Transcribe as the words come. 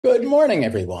Good morning,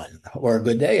 everyone, or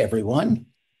good day, everyone.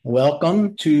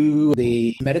 Welcome to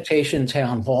the Meditation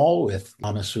Town Hall with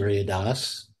Lama Surya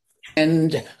Das.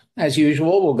 And as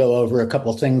usual, we'll go over a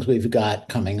couple things we've got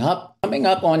coming up. Coming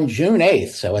up on June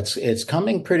 8th, so it's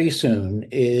coming pretty soon,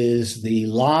 is the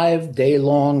live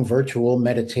day-long virtual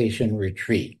meditation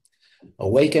retreat,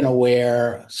 Awaken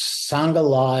Aware Sangha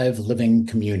Live Living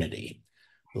Community.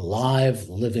 Live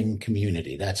living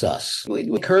community. That's us. We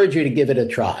encourage you to give it a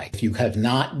try. If you have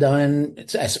not done,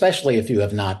 especially if you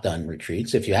have not done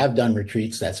retreats, if you have done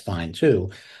retreats, that's fine too.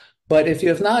 But if you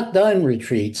have not done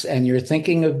retreats and you're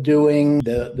thinking of doing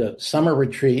the summer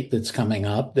retreat that's coming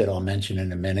up that I'll mention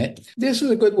in a minute, this is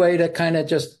a good way to kind of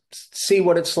just see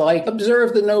what it's like,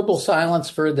 observe the noble silence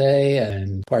for a day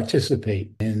and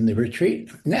participate in the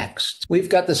retreat. Next, we've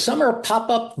got the summer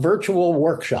pop-up virtual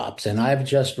workshops, and I've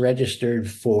just registered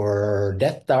for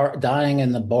Death, Dying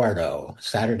in the Bardo,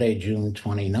 Saturday, June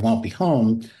 29th. I won't be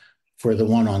home for the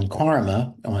one on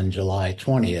karma on July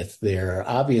 20th. They're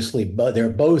obviously, they're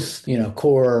both,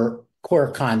 core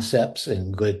concepts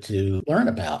and good to learn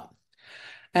about.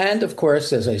 And of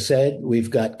course, as I said, we've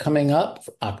got coming up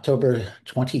October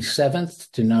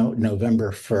 27th to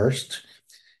November 1st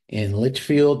in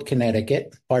Litchfield,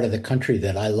 Connecticut, part of the country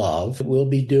that I love. We'll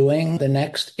be doing the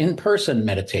next in-person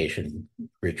meditation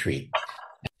retreat.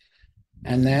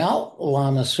 And now,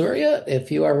 Lama Surya, if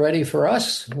you are ready for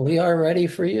us, we are ready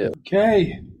for you.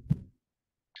 Okay.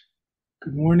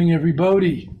 Good morning,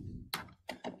 everybody.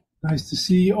 Nice to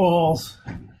see you all.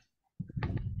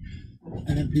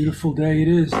 And a beautiful day it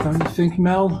is, don't you think,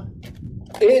 Mel?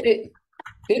 It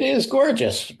is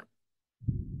gorgeous.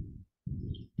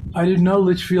 I didn't know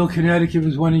Litchfield, Connecticut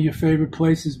was one of your favorite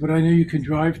places, but I know you can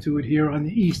drive to it here on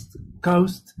the East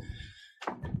Coast.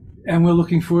 And we're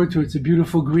looking forward to it. It's a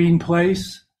beautiful green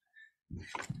place.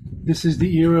 This is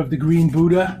the era of the green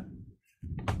Buddha.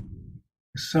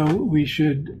 So we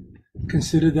should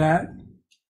consider that,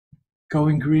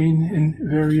 going green in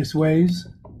various ways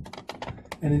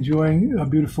and enjoying a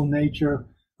beautiful nature.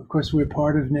 Of course, we're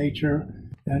part of nature,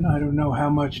 and I don't know how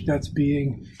much that's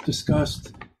being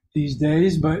discussed these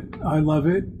days, but I love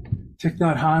it. Thich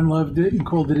Nhat Hanh loved it and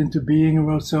called it into being and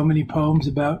wrote so many poems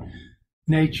about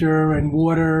nature and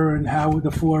water and how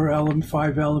the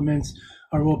five elements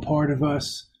are all part of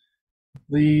us.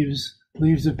 Leaves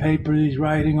of paper he's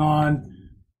writing on,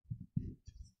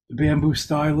 the bamboo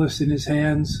stylus in his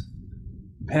hands,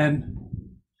 pen,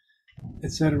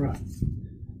 etc.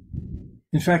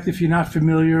 In fact, if you're not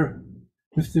familiar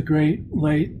with the great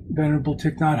late Venerable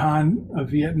Thich Nhat Hanh, a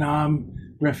Vietnam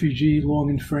refugee long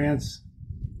in France,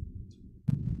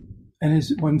 and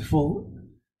his wonderful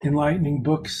enlightening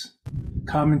books,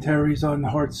 commentaries on the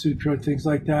Heart Sutra, things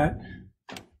like that,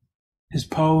 his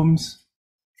poems.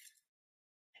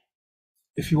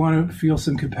 If you want to feel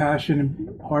some compassion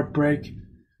and heartbreak,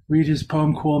 read his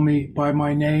poem, Call Me By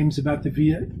My Names, about the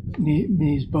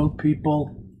Vietnamese boat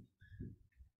people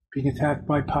being attacked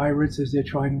by pirates as they're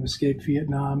trying to escape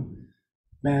Vietnam,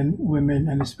 men, women,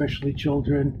 and especially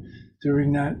children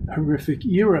during that horrific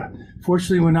era.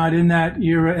 Fortunately, we're not in that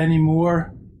era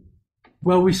anymore.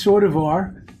 Well, we sort of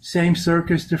are. Same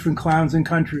circus, different clowns and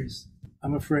countries,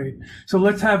 I'm afraid. So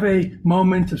let's have a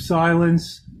moment of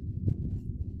silence,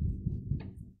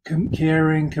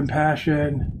 caring,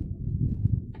 compassion,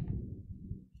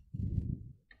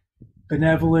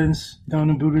 benevolence, known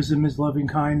in Buddhism as loving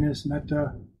kindness,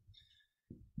 metta,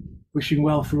 wishing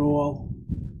well for all,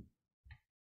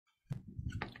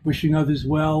 wishing others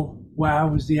well.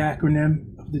 WOW is the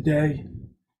acronym of the day.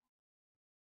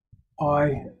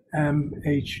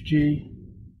 IMHG,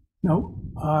 IMHO,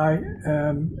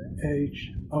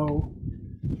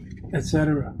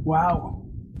 etc. Wow.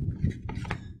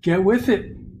 Get with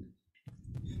it,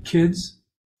 kids.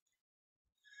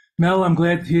 Mel, I'm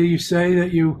glad to hear you say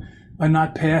that you are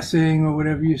not passing, or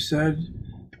whatever you said,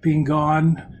 being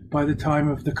gone by the time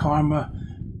of the karma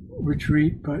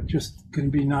retreat, but just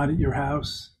going to be not at your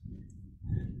house.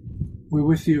 We're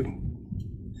with you.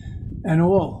 And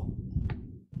all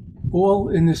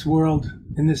in this world,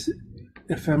 in this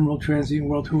ephemeral, transient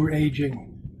world, who are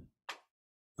aging,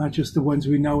 not just the ones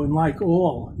we know and like,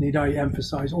 all, need I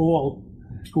emphasize, all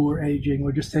who are aging,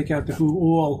 or just take out the who,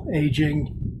 all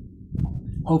aging,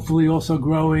 hopefully also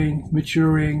growing,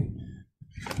 maturing,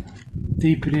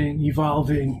 deepening,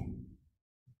 evolving,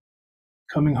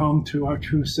 coming home to our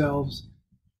true selves,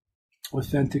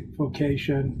 authentic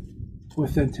vocation,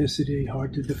 authenticity,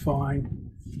 hard to define,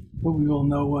 but we all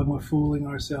know when we're fooling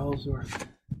ourselves or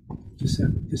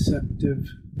deceptive,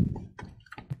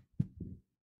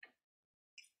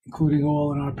 including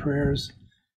all in our prayers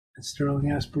and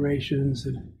sterling aspirations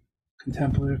and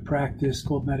contemplative practice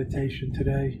called meditation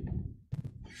today.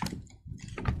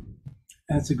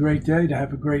 And it's a great day to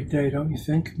have a great day, don't you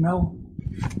think, Mel?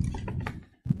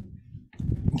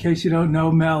 In case you don't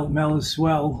know Mel is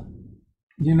swell.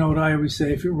 You know what I always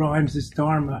say, if it rhymes, it's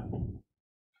Dharma.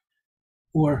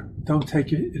 Or don't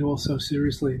take it all so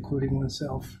seriously, including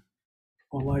oneself.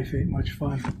 Or life ain't much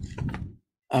fun.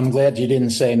 I'm glad you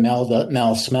didn't say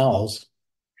Mel smells.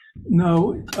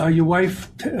 No, your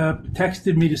wife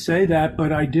texted me to say that,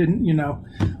 but I didn't,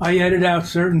 I edit out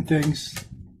certain things.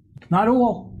 Not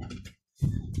all.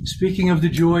 Speaking of the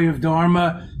joy of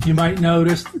Dharma, you might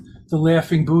notice the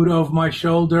laughing Buddha over my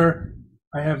shoulder.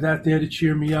 I have that there to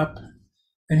cheer me up.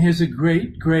 And here's a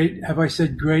great, have I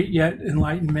said great yet,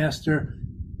 enlightened master,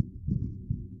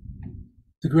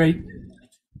 the great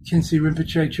Khyentse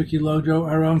Rinpoche Chukyi Lodro,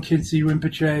 our own Khyentse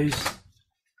Rinpoche's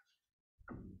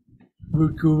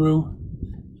root guru.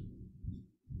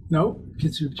 No,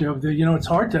 Khyentse Rinpoche over there. It's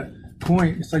hard to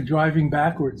point. It's like driving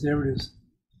backwards. There it is.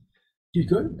 You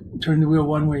go turn the wheel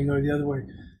one way and go the other way.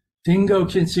 Dingo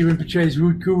Khyentse Rinpoche's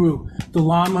root guru, the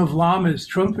Lama of Lamas,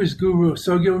 Trungpa's guru,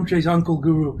 Sogyo Rinpoche's uncle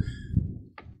guru,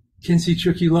 Khyentse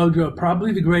Chukyi Lodro,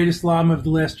 probably the greatest Lama of the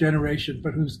last generation,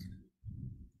 but who's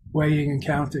weighing and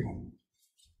counting.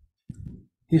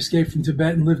 He escaped from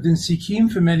Tibet and lived in Sikkim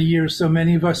for many years, so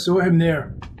many of us saw him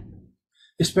there,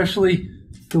 especially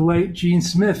the late Gene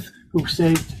Smith, who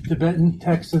saved Tibetan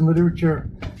texts and literature.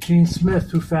 Gene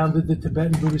Smith, who founded the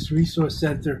Tibetan Buddhist Resource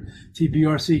Center,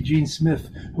 TBRC. Gene Smith,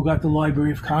 who got the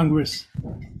Library of Congress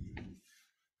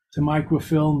to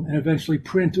microfilm and eventually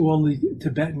print all the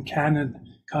Tibetan canon,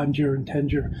 Kanjur and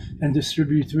Tenjur, and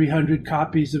distribute 300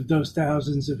 copies of those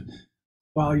thousands of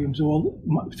volumes, all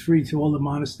free to all the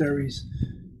monasteries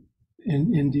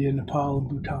in India, Nepal, and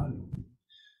Bhutan.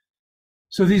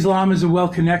 So these lamas are well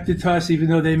connected to us, even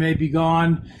though they may be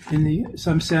gone in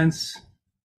some sense,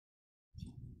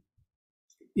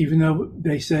 even though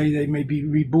they say they may be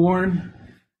reborn.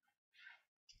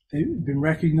 They've been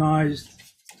recognized.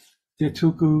 Their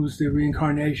tulkus, their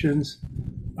reincarnations,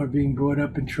 are being brought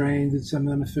up and trained, and some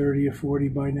of them are 30 or 40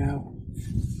 by now.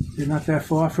 They're not that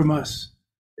far from us.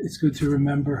 It's good to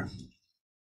remember.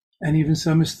 And even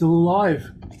some are still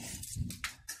alive,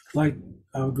 like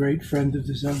our great friend of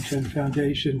the Dzogchen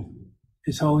Foundation,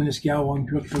 His Holiness Gyalwang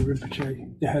Drukpa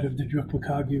Rinpoche, the head of the Drukpa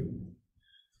Kagyu,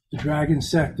 the dragon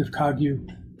sect of Kagyu,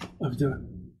 of the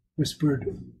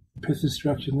whispered pith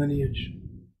instruction lineage.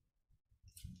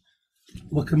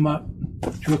 Look him up,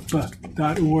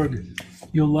 drukpa.org.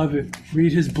 You'll love it.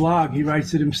 Read his blog. He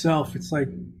writes it himself. It's like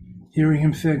hearing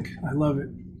him think. I love it.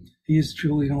 He is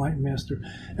truly an enlightened master.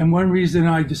 And one reason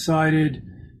I decided,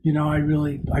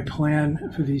 I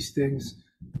plan for these things.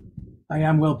 I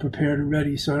am well prepared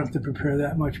already, so I don't have to prepare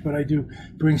that much, but I do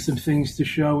bring some things to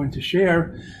show and to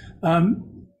share.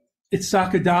 It's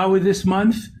Sakadawa this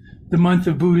month, the month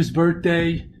of Buddha's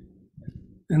birthday,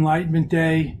 Enlightenment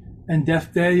Day, and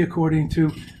Death Day, according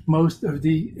to most of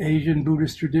the Asian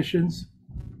Buddhist traditions.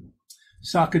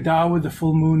 Sakadawa, the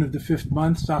full moon of the 5th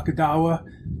month, Sakadawa,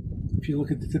 if you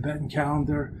look at the Tibetan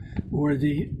calendar or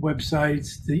the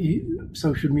websites, the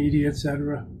social media,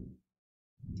 etc.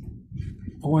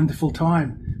 A wonderful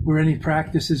time where any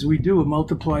practices we do are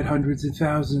multiplied hundreds and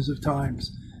thousands of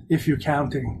times, if you're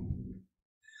counting.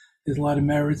 There's a lot of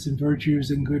merits and virtues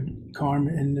and good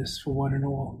karma in this for one and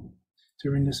all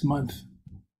during this month.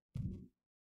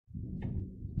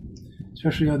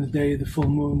 Especially on the day of the full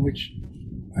moon, which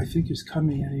I think is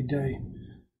coming any day.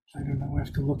 I don't know, I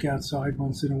have to look outside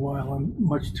once in a while. I'm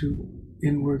much too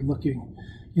inward looking.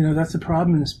 That's a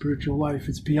problem in the spiritual life.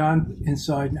 It's beyond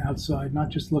inside and outside, not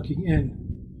just looking in.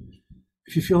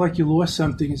 If you feel like you lost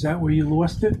something, is that where you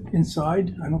lost it?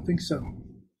 Inside? I don't think so.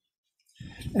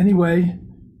 Anyway,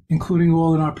 including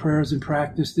all in our prayers and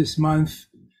practice this month,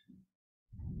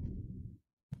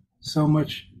 so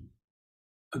much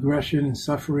aggression and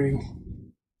suffering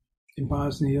in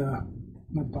Bosnia,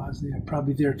 not Bosnia,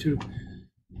 probably there too,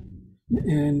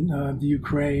 in the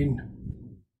Ukraine,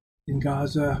 in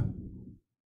Gaza.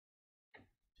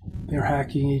 They're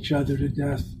hacking each other to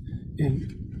death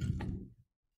in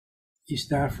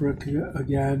East Africa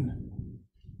again,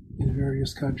 in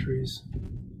various countries,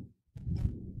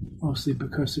 mostly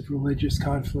because of religious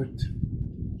conflict.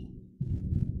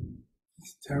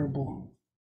 It's terrible.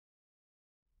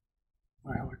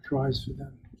 My heart cries for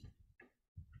them.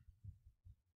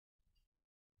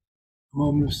 A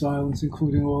moment of silence,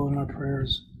 including all in our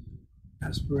prayers,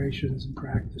 aspirations, and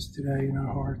practice today in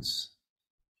our hearts,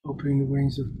 opening the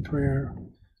wings of prayer,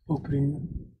 opening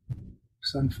the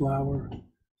sunflower,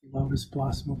 the lotus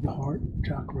blossom of the heart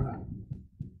chakra.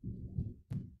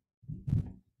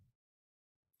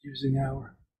 using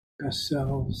our best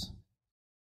selves,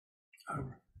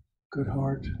 our good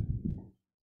heart,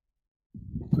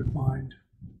 good mind,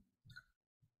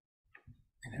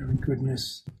 inherent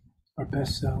goodness, our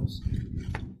best selves,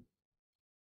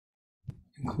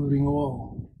 including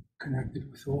all, connected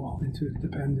with all,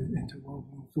 interdependent,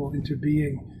 interwoven with all,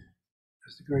 interbeing,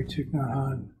 as the great Thich Nhat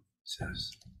Hanh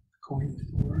says, coined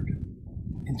the word,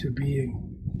 interbeing.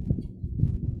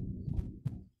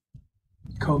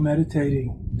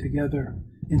 Co-meditating together,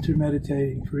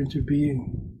 intermeditating for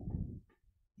interbeing,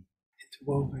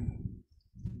 interwoven.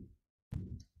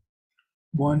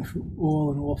 One for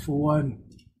all and all for one.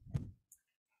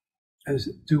 As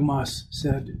Dumas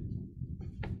said,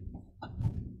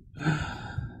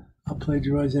 I'll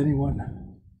plagiarize anyone.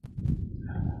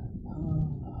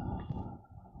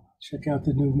 Check out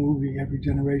the new movie. Every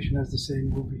generation has the same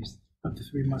movies. Up to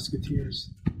Three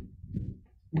Musketeers.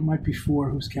 There might be four.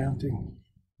 Who's counting?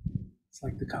 It's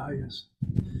like the Kayas.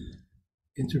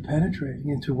 Interpenetrating,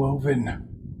 interwoven,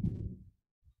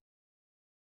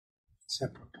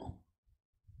 inseparable.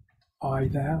 I,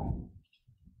 thou.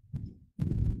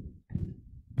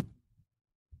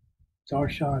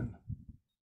 Darshan.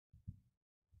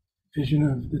 Vision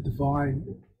of the divine,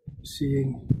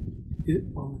 seeing it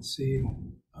while it's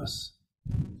seeing us,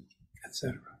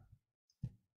 etc.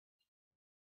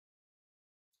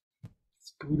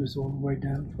 It's Buddha's all the way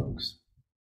down, folks.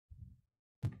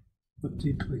 Look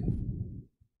deeply.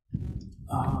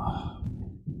 Ah.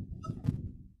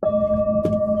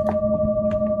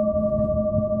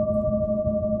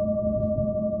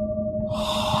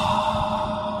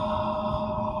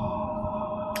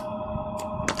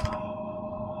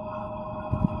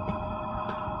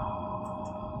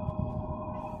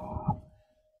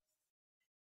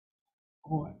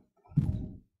 Boy,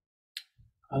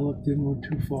 I looked inward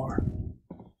too far.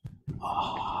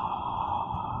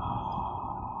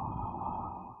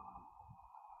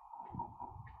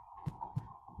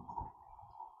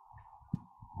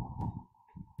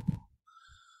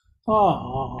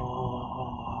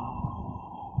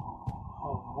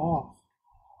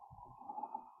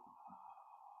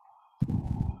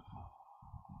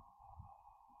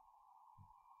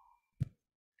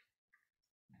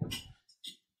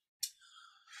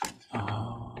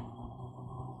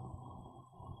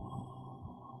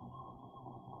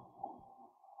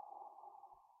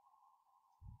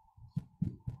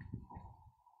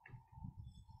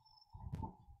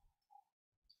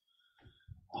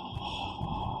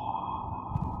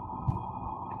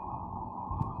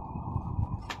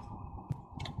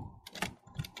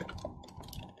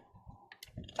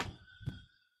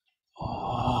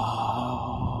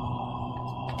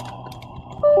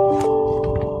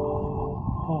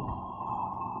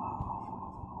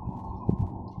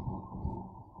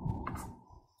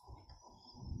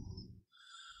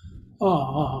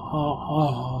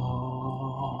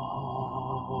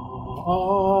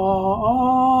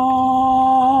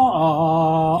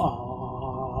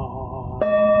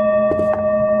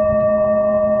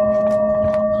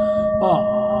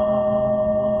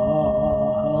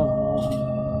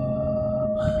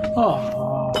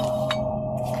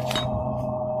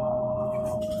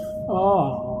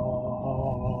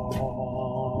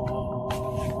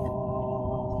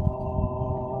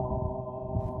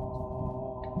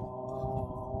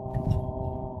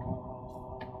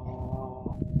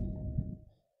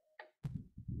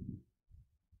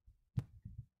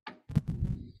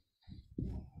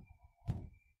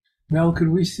 Mel, could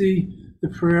we see the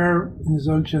prayer in the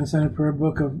Dzogchen Center Prayer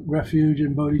Book of Refuge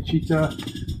and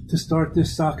Bodhicitta to start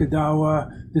this Sakadawa,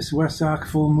 this Wesak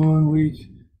full moon week,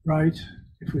 right?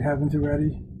 If we haven't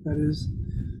already, that is.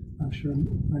 I'm sure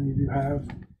many of you have.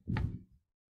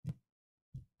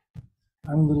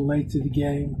 I'm a little late to the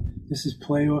game. This is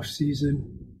playoff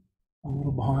season. I'm a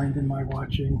little behind in my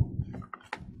watching.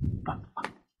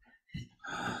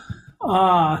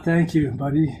 Thank you,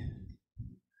 buddy.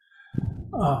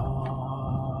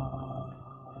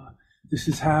 This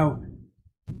is how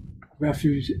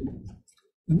refuge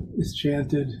is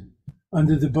chanted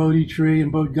under the Bodhi tree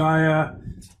in Bodh Gaya,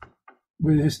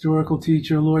 where the historical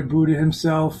teacher, Lord Buddha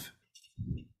himself,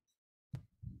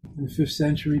 in the 5th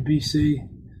century BC,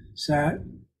 sat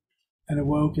and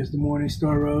awoke as the morning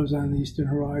star rose on the eastern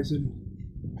horizon.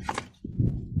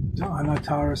 To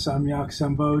Anattara Samyak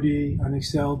Sambodhi,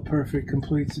 unexcelled, perfect,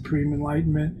 complete, supreme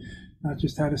enlightenment, not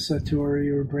just had a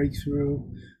satori or a breakthrough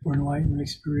or enlightenment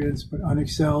experience, but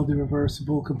unexcelled,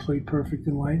 irreversible, complete, perfect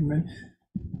enlightenment,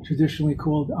 traditionally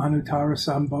called Anuttara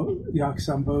Samyak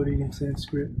Sambodhi in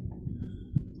Sanskrit.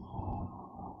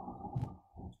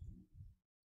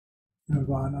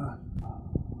 Nirvana,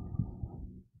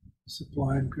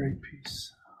 sublime great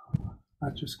peace.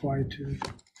 not just quietude,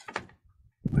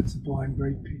 but sublime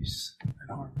great peace and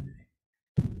harmony.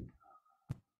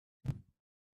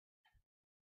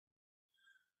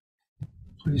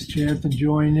 Please chant and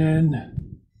join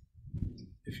in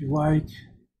if you like,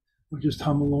 or just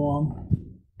hum along.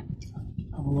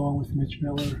 Hum along with Mitch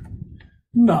Miller.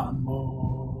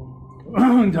 Namo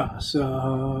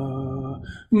Tassa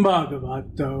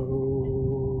Bhagavato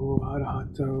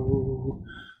Arahato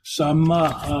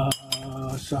Samma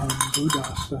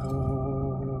Sambuddhassa.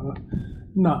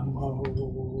 Namo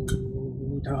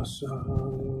Tassa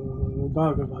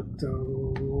Bhagavato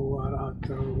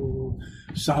Arahato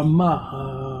Samma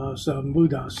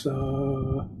Sambuddhassa.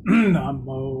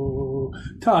 Namo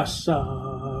Tassa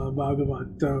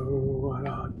Bhagavato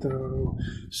Arahato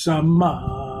Samma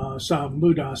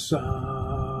Sambuddhassa.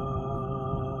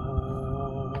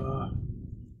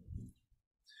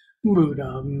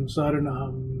 Buddham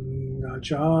Saranam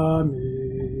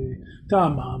Gacchami,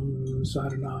 Dhammam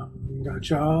Saranam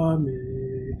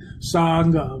Gacchami,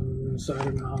 Sangham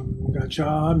Saranam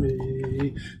Gacchami,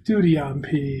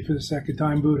 Dutiyampi for the second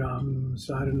time, Buddham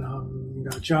Saranam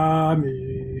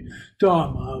Gacchami,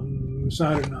 Dhammam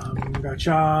Saranam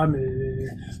Gacchami,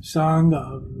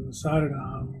 Sangham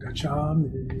Saranam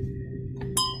Gacchami.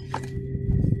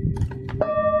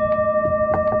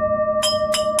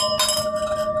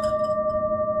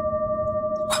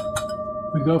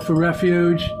 We go for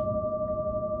refuge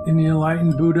in the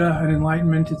enlightened Buddha and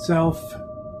enlightenment itself,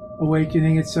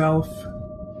 awakening itself.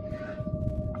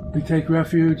 We take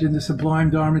refuge in the sublime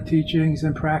Dharma teachings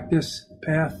and practice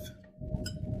path.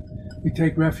 We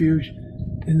take refuge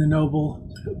in the noble,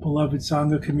 beloved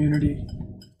Sangha community.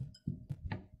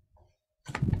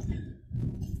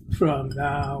 From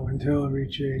now until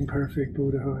reaching perfect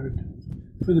Buddhahood,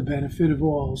 for the benefit of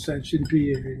all sentient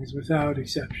beings without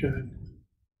exception,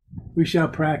 we shall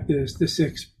practice the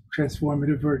 6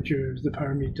 transformative virtues, the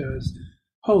paramitas,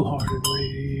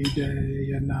 wholeheartedly,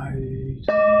 day and night.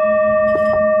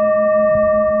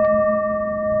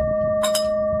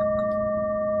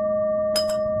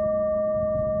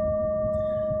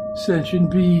 Sentient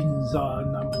beings are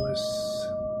numberless.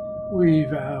 We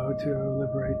vow to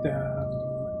liberate them.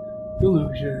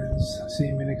 Delusions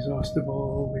seem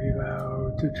inexhaustible. We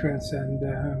vow to transcend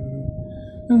them.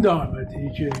 Dharma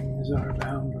teachings are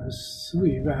boundless.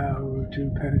 We vow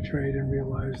to penetrate and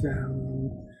realize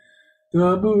them.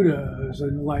 The Buddha's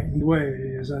enlightened way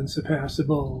is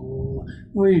unsurpassable.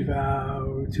 We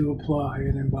vow to apply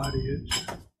and embody it.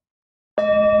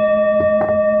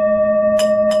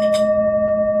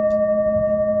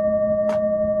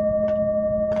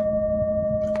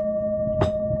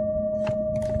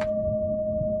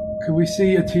 Could we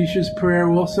see Atisha's prayer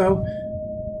also?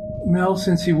 Mel,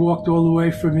 since he walked all the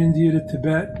way from India to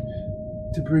Tibet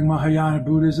to bring Mahayana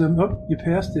Buddhism. Oh, you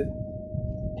passed it.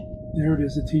 There it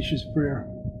is, Atisha's prayer.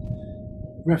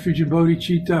 Refuge in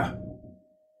Bodhicitta.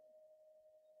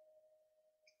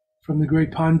 From the great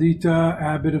Pandita,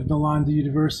 abbot of Nalanda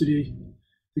University,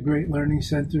 the great learning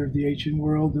center of the ancient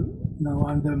world,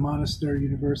 Nalanda Monastery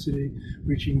University,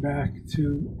 reaching back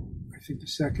to, I think, the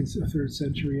 2nd or 3rd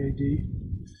century AD.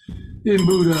 In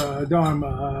Buddha,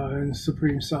 Dharma, and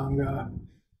Supreme Sangha,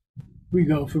 we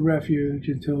go for refuge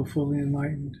until fully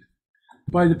enlightened.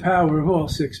 By the power of all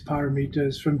 6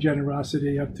 paramitas, from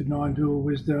generosity up to non-dual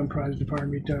wisdom,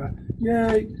 prajnaparamita,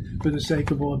 yay! For the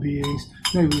sake of all beings,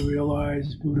 may we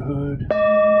realize Buddhahood.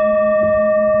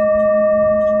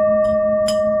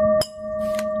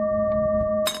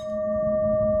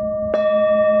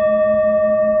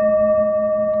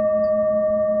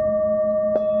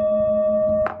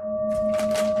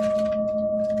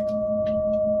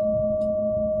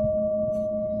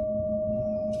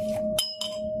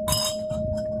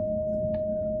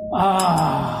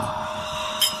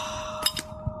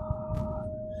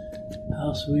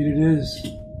 How sweet it is.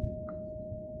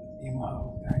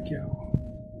 Imo, thank you.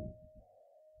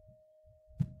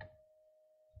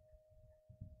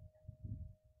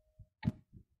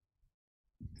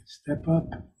 Step up,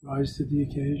 rise to the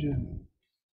occasion.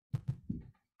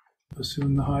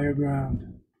 Assume the higher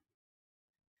ground,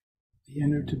 the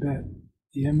inner Tibet,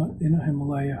 the inner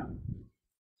Himalaya,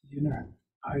 the inner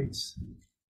heights,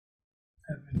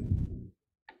 heaven,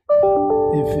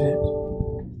 infinite.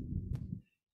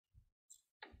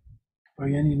 By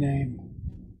any name,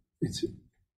 its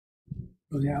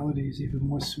reality is even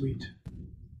more sweet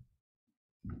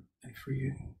and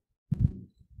freeing.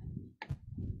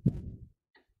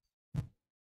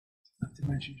 Not to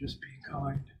mention just being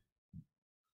kind,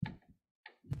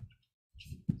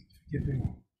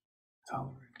 forgiving,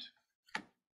 tolerant,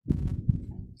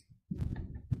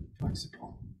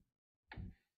 flexible,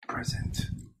 present.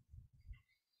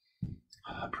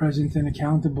 present and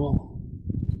accountable,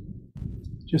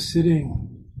 just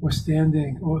sitting or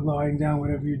standing or lying down,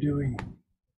 whatever you're doing,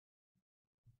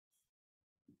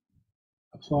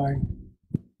 applying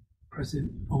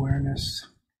present awareness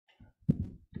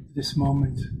to this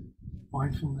moment,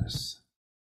 mindfulness,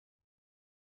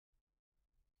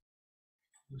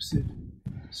 lucid,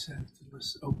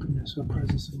 senseless openness or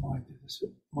presence of mind to this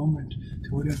moment, to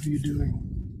whatever you're doing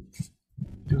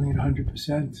it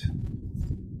 100%.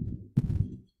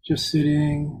 Just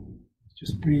sitting,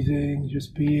 just breathing,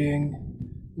 just being,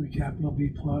 with a capital B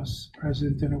plus,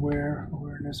 present and aware,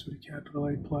 awareness with a capital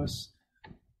A plus.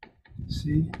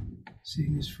 Seeing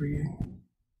is freeing.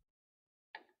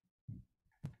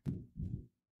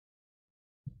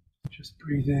 Just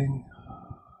breathing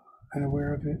and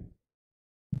aware of it.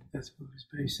 That's Buddha's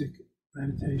basic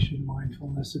meditation,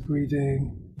 mindfulness of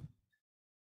breathing.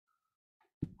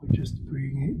 We're just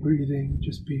breathing,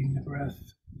 just being the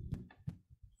breath,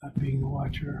 not being the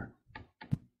watcher.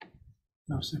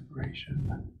 No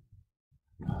separation.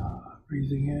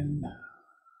 Breathing in,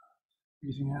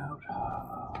 breathing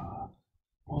out.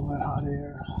 All that hot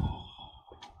air,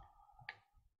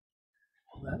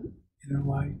 all that inner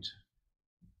light.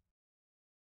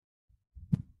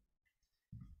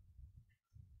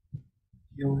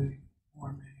 Healing,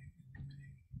 warming,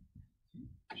 illuminating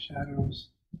the shadows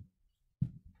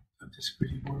of this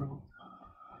gritty world.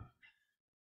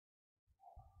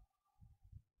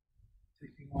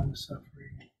 Taking on the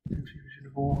suffering, confusion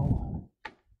of all.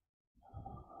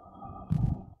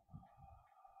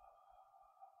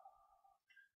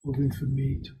 Moving from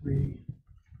me to we.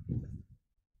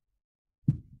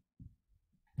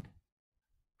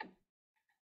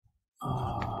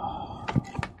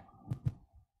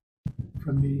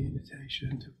 From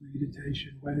meditation to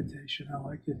meditation, meditation. I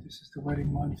like it. This is the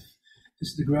wedding month. This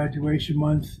is the graduation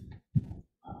month.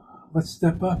 Let's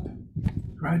step up,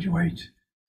 graduate,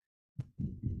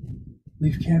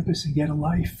 leave campus and get a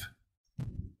life.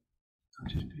 Don't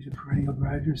just be a perennial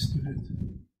graduate student,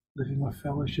 living with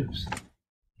fellowships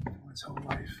for one's whole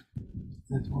life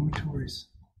in the dormitories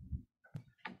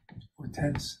or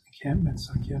tents, encampments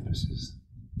on campuses.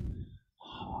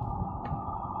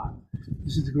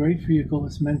 This is the great vehicle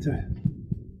that's meant to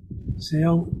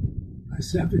sail the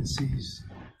seven seas,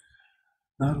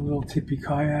 not a little tippy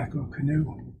kayak or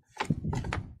canoe.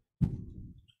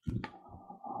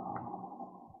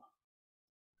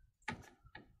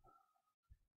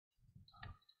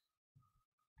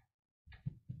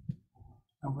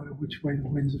 No matter which way the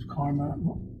winds of karma,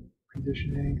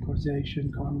 conditioning,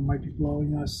 causation, karma might be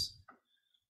blowing us,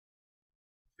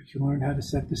 we can learn how to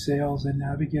set the sails and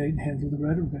navigate and handle the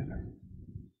rudder better.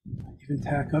 Even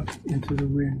tack up into the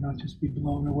wind, not just be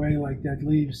blown away like dead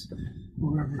leaves,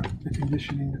 wherever the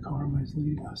conditioning, the karma is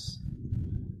leading us.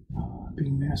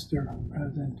 Being master rather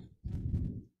than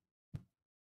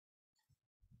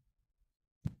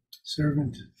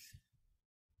servant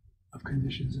of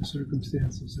conditions and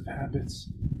circumstances, of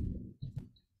habits,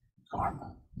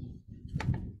 karma.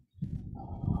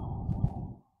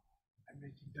 And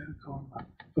making better karma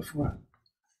before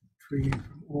freeing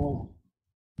from all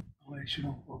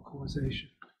relational or causation.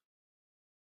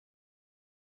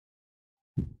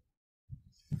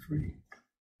 Free.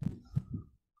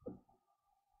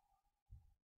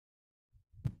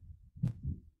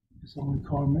 There's only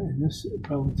karma in this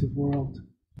relative world.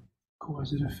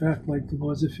 Cause and effect, like the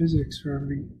laws of physics, for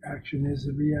every action is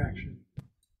a reaction.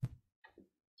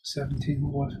 17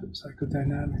 laws of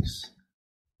psychodynamics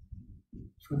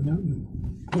from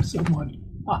Newton or someone.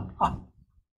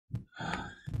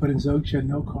 But in Dzogchen,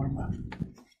 no karma.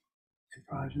 In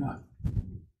Prajna,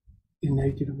 in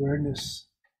naked awareness,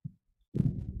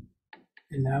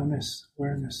 in nowness,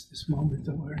 awareness, this moment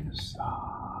awareness.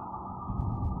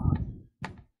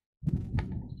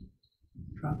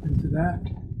 Drop into that.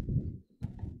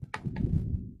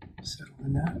 Settle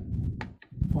in that.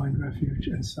 Find refuge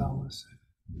and solace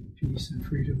and peace and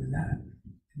freedom in that.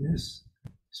 In this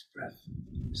breath,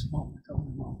 this moment,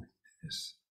 only moment, in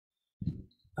this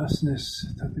usness,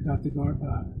 Tathagata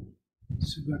Garbha,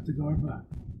 Sugata Garbha,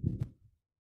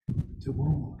 the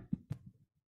womb,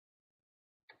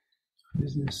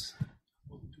 business,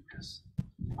 will do this,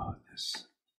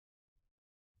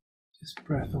 this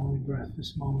breath, only breath,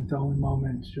 this moment, only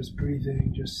moment, just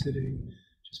breathing, just sitting,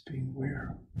 just being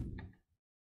aware.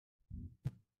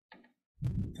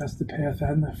 That's the path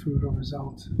and the fruit or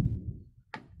result.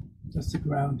 That's the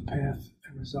ground, path,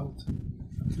 and result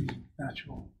of the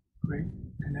natural great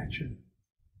connection,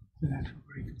 the natural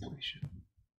great completion,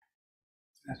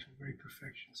 the natural great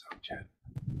perfection, Dzogchen.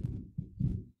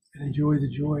 And enjoy the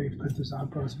joy of Kunta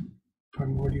Zampo's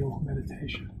primordial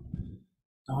meditation.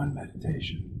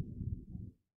 non-meditation,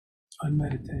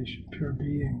 unmeditation, pure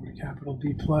being, with a capital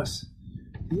B plus,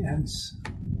 the ends,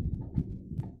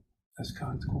 as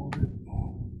Kant called it.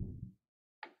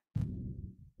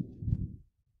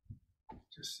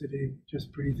 Just sitting,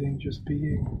 just breathing, just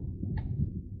being,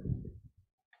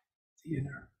 the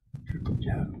inner triple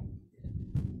gem,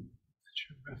 that's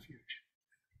your refuge,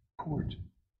 port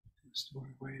in the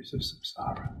stormy waves of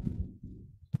samsara,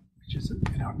 which is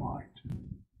in our mind.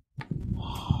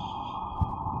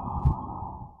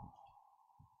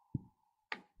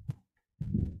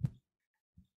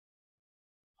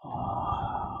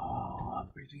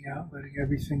 Breathing out, letting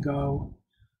everything go.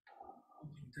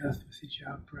 Death with each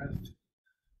out breath.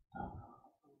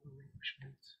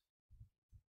 Relinquishment.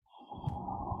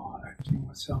 Emptying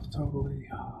myself totally.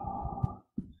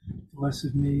 The less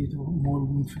of me, the more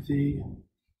room for thee,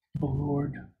 O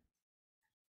Lord.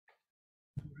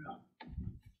 Buddha.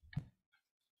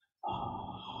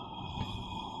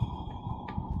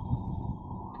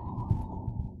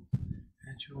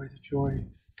 Enjoy the joy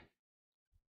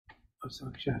of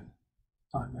Dzogchen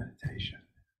on meditation.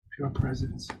 Pure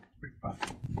presence, Rigpa.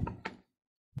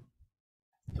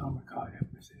 Dharmakaya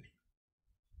within.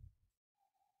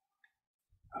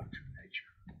 Our true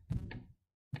nature.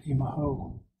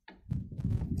 Imaho.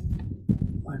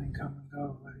 Letting come and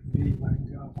go, letting be, letting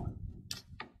go.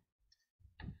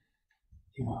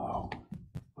 Imaho.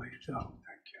 Way to go.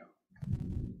 Thank you.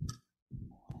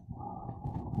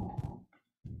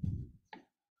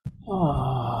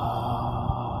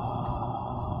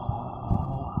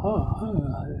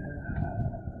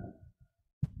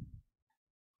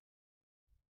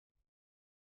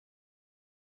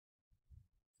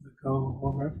 Let go of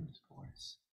all reference points.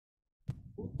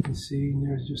 And seeing,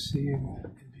 there's just seeing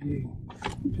and being.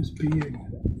 Just being.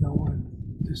 No one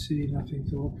to see, nothing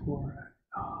to look for.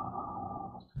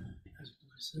 As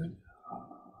Buddha said.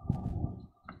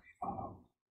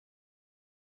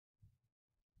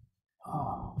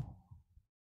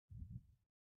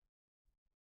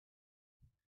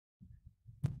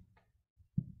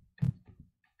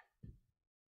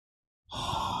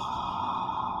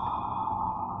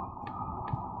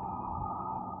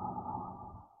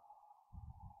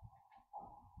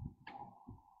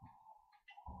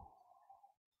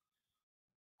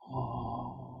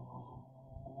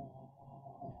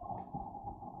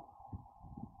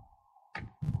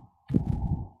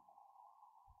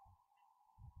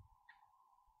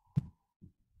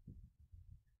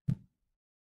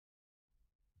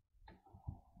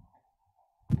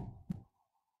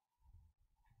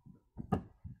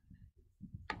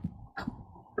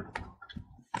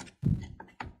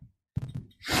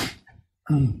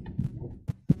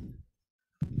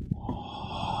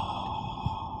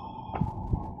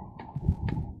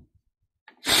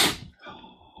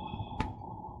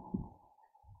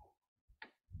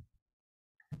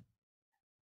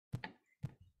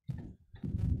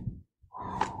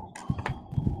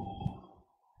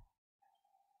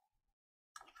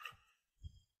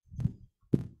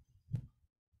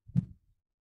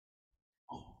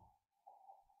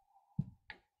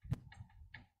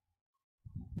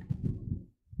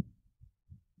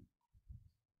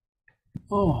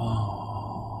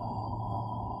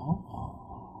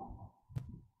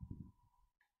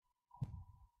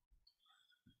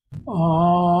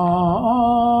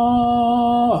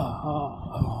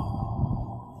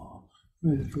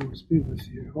 May the force be with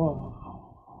you.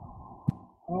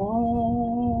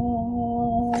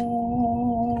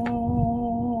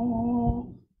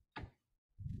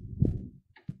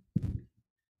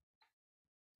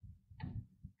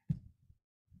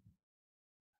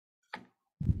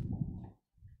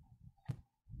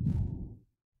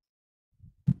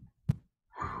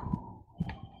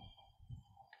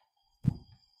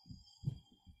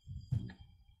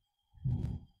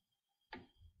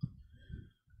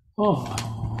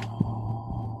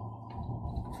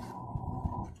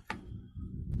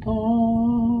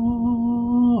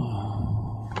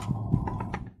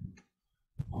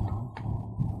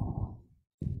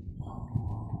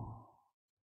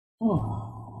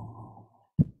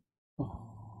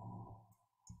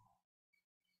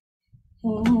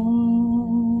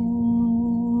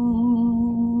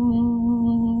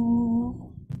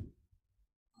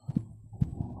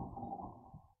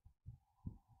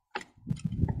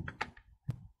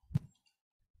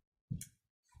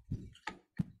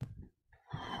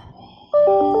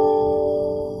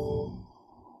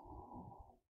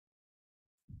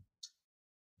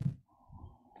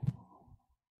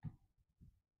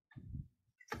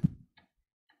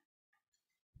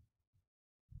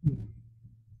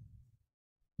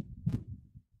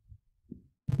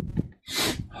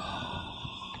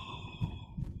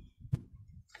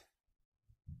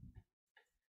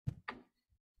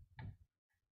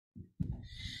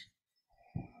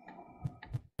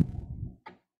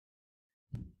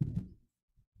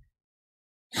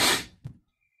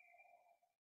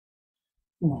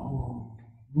 Oh.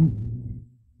 The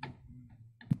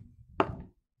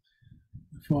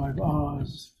five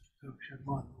Ahs of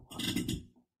Shaman,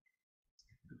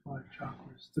 the five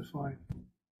chakras, the five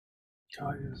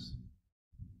kayas,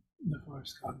 the five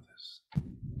skandhas,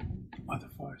 are the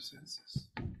five senses,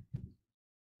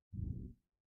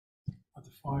 are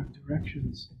the five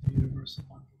directions of the universal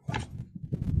mandala,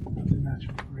 of the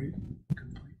natural great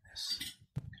completeness,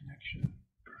 connection,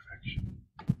 perfection.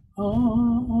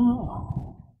 Oh,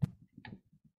 oh.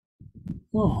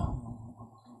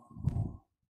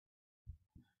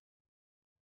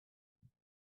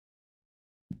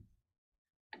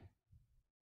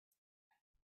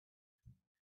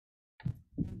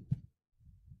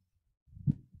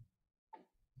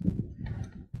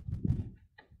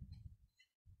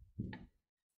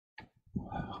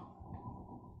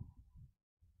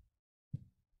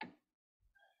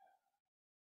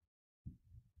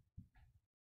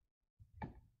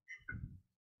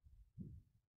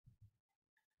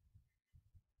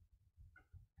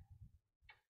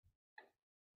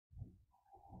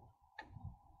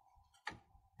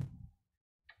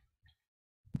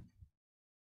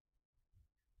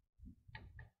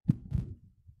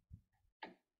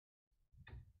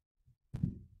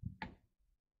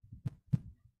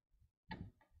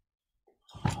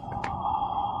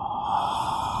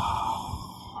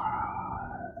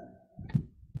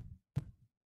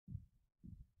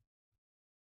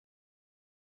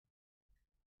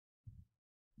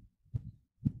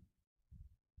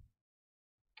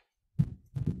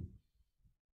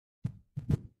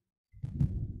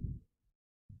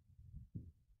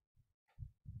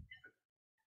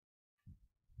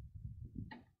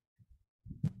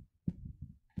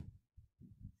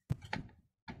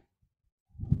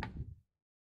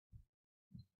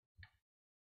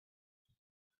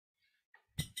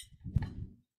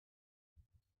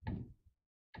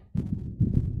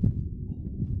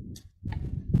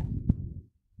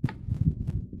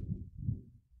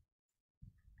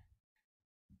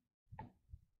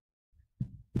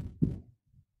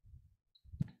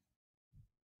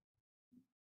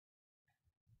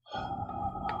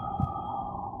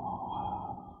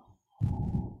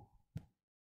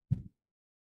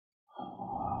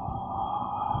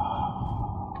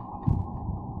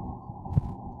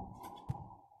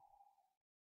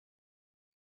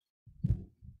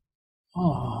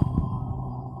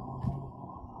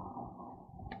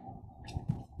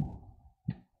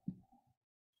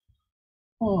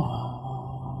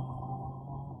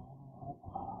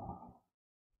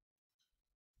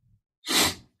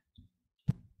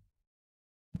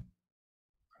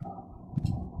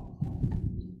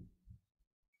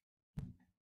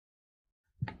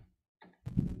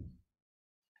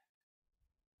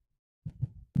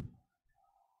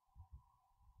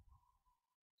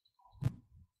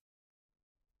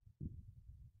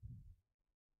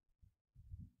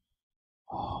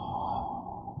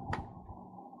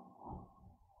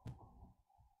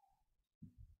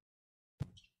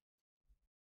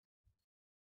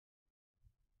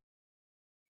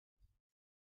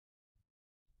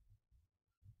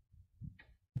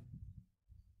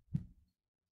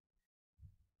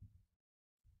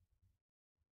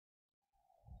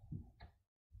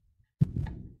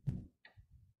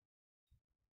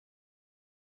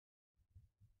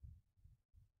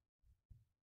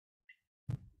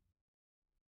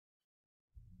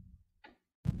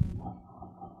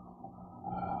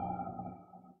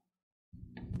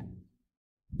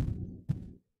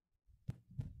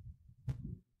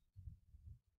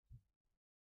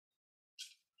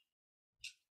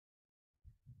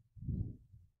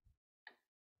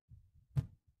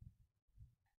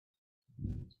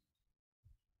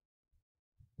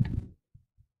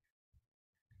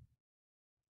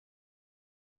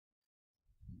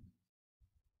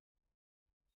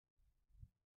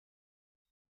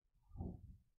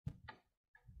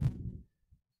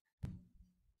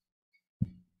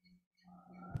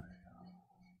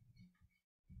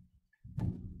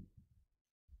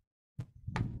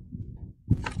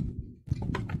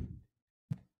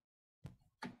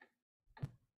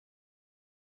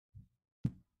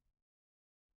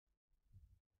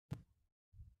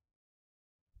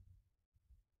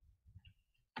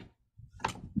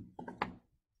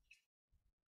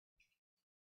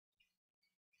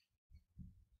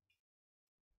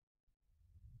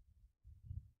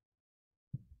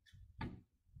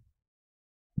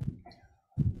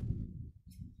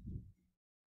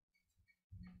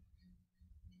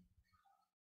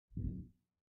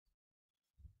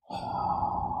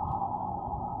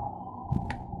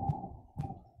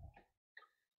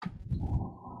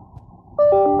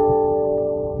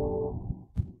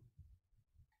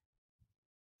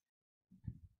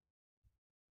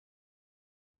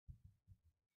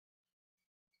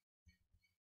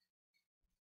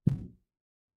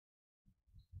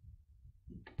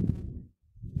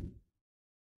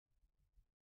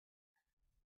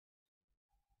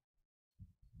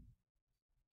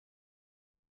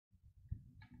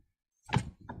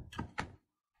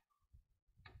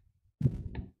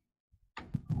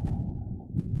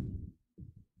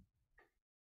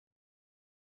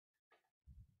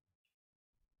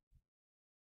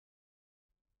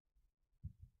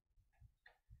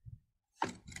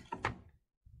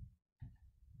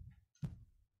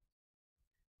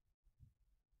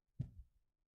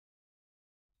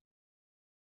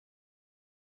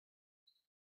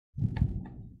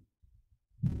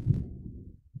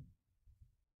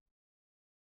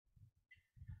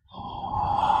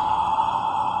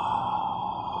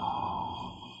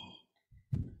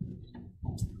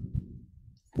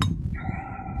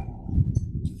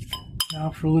 Now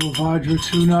for a little Vajra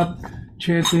tune-up,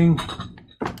 chanting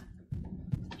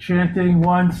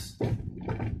once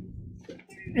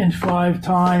and 5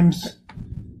 times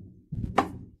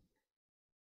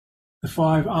the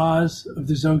 5 Ahs of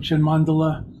the Dzogchen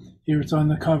Mandala. Here it's on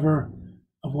the cover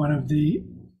of one of the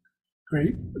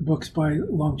great books by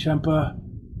Longchenpa.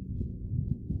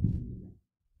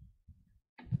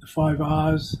 The 5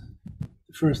 Ahs,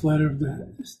 the first letter of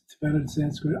the Tibetan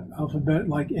Sanskrit alphabet,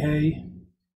 like A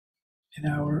in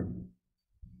our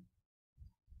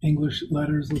English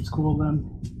letters, let's call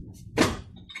them.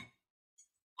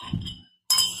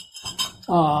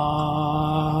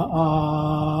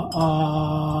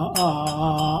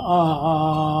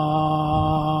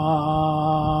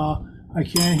 I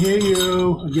can't hear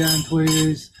you. Again,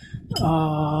 please. You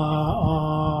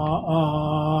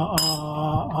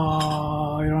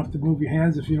don't have to move your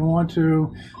hands if you don't want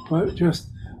to, but just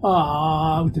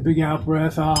with the big out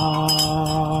breath.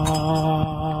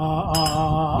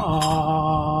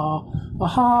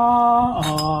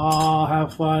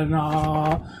 Have fun.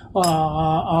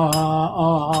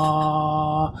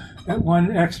 And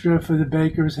 1 extra for the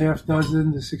bakers, half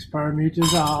dozen, the 6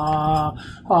 paramitas.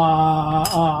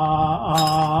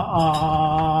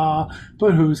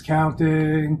 But who's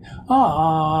counting?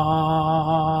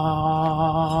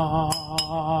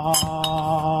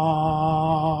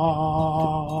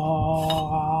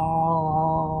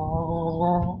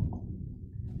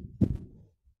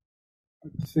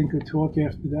 Think or talk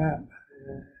after that.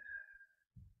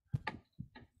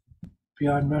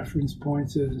 Beyond reference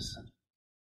points is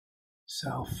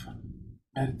self,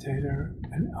 meditator,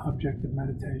 and object of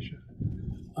meditation.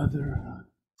 Other,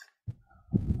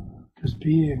 just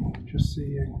being, just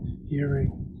seeing,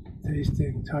 hearing,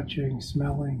 tasting, touching,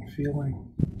 smelling,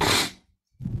 feeling.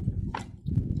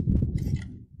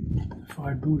 The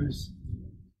 5 Buddhas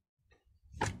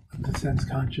of the sense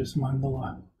conscious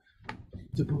mandala,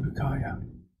 the Buddhakaya,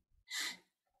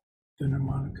 the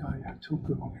Nirmanakaya,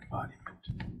 Tulku, embodiment.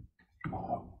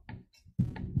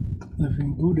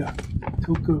 Living Buddha,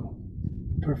 Tulku,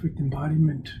 perfect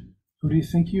embodiment. Who do you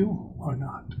think you are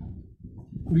not?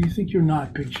 Who do you think you're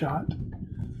not, big shot?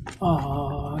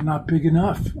 Not big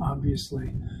enough,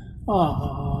 obviously. I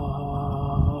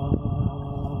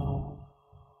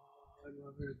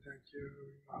love it, thank you.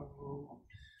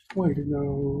 Way to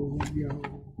go, yo.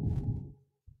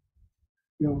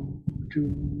 Yo, do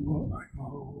what I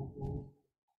know.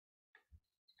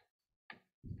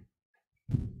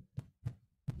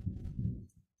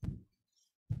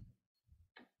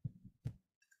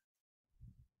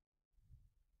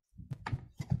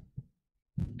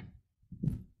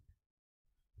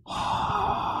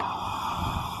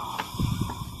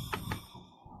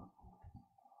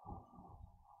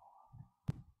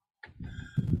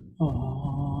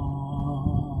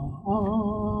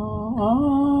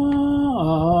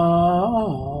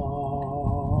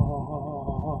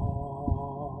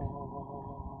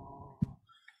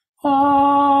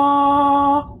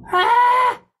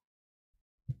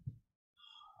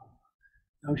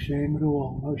 No shame at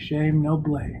all. No shame, no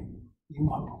blame.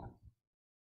 No.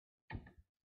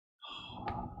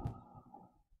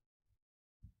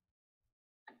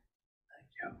 Thank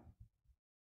you.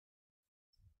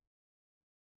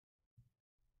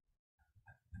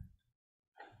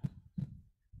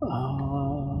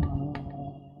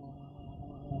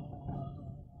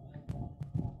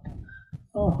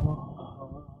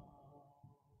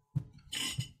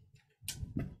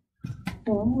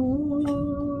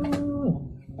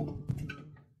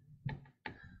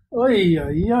 Oi,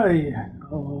 oi, oi.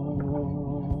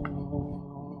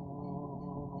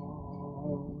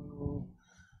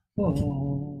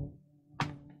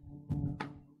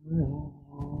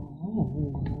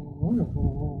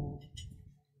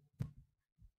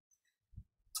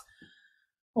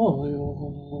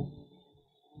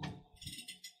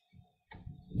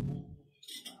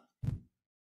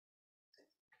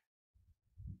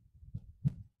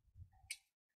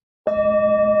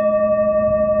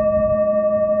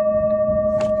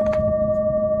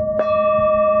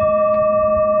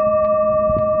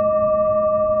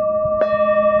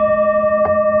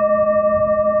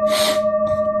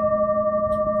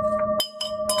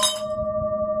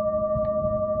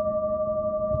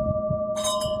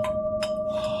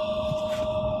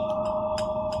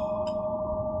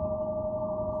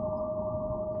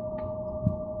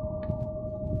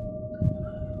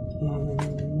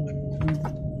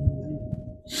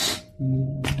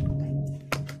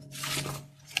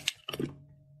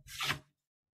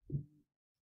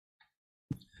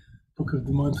 Book of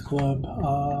the Month Club.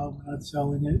 We're not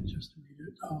selling it, just read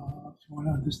it. If you want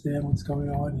to understand what's going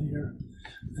on here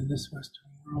in this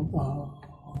Western world.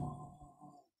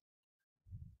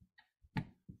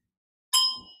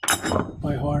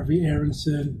 by Harvey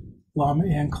Aronson, Lama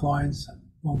Ann Klein's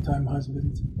longtime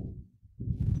husband.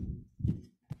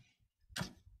 I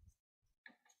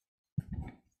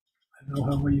don't know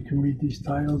how well you can read these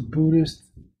titles. Buddhist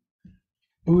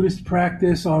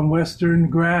practice on Western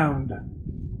ground.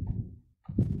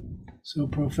 So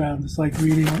profound. It's like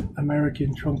reading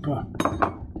American Trungpa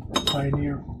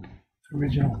Pioneer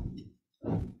original.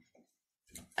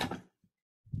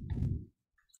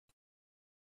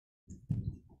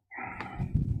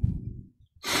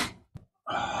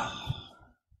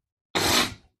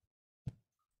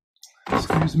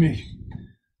 Excuse me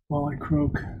while I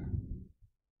croak.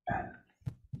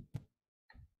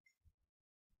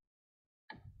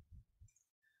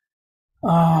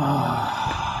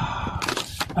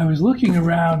 I was looking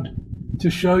around to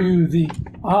show you the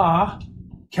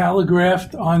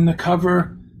calligraphed on the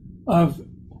cover of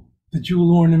The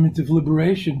Jewel Ornament of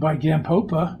Liberation by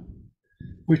Gampopa,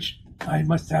 which I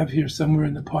must have here somewhere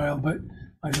in the pile, but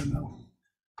I don't know.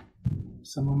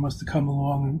 Someone must have come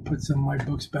along and put some of my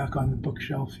books back on the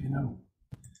bookshelf, you know.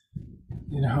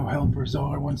 You know how helpers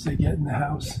are once they get in the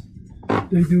house.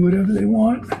 They do whatever they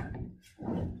want.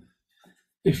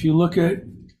 If you look at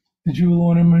The Jewel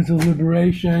Ornament of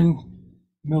Liberation,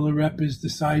 Milarepa's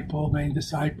main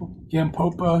disciple,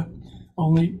 Gampopa,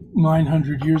 only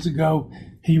 900 years ago,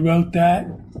 he wrote that.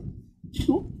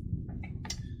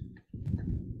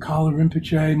 Kala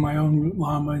Rinpoche, my own root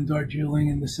lama in Darjeeling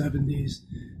in the 70s,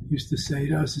 used to say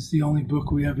to us, it's the only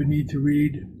book we ever need to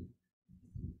read.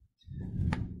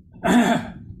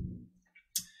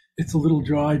 It's a little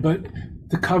dry, but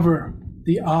the cover,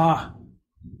 the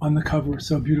on the cover,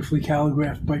 so beautifully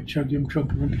calligraphed by Chogyam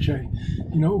Trungpa Rinpoche.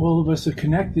 You know, all of us are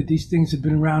connected. These things have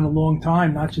been around a long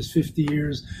time, not just 50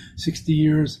 years, 60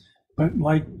 years, but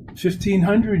like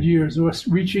 1,500 years, or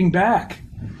reaching back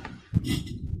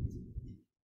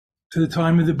to the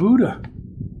time of the Buddha.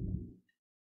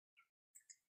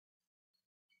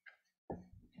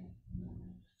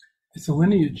 It's a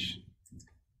lineage.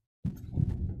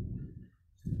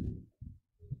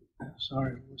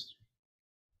 Sorry,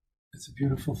 it's a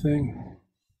beautiful thing.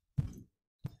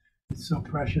 It's so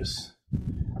precious.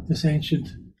 This ancient,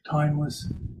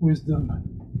 timeless wisdom.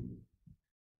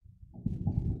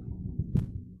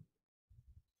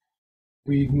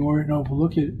 We ignore it and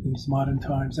overlook it in these modern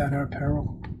times at our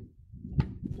peril.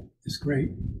 This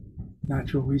great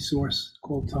natural resource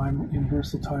called time,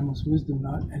 universal timeless wisdom,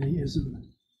 not any ism.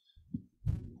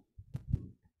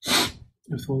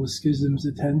 With all the schisms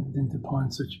attendant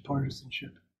upon such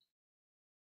partisanship.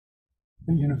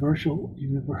 A universal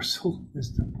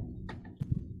wisdom.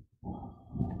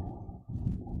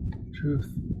 Truth,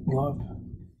 love,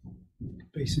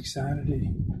 basic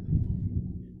sanity,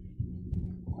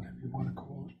 whatever you want to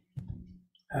call it.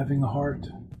 Having a heart,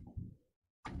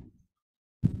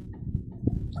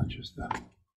 not just a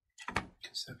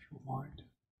conceptual mind.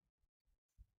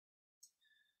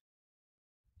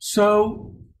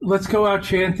 So let's go out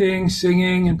chanting,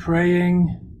 singing, and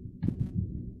praying.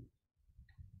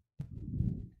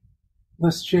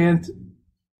 Let's chant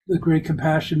the great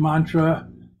compassion mantra,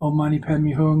 Om Mani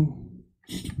Padme Hung,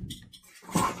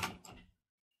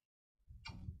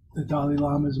 the Dalai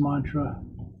Lama's mantra,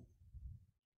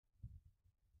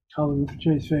 Kala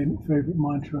Rinpoche's favorite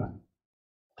mantra,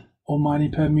 Om Mani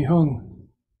Padme Hung,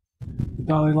 the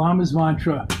Dalai Lama's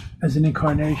mantra as an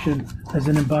incarnation, as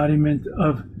an embodiment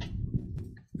of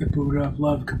the Buddha of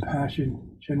love,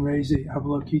 compassion, Chenrezi,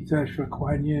 Avalokiteshvara,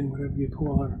 Kuan Yin, whatever you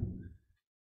call her.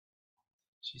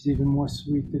 She's even more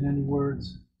sweet than any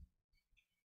words.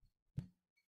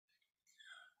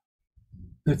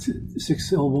 That's a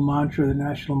 6-syllable mantra, the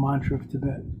national mantra of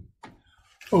Tibet.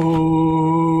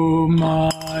 Om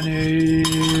Mani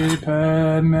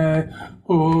Padme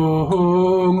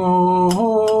Hung,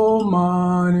 Om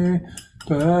Mani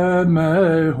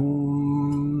Padme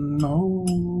Hum,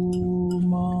 Om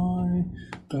Mani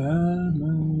Padme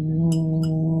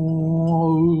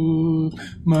Hum,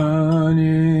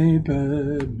 Mani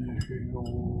Padme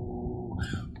Hum,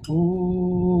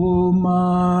 Om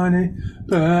Mani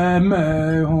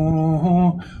Padme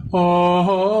Hum,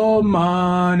 Om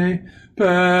Mani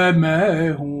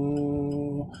Padme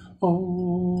Hum,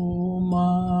 Om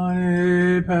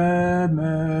Mani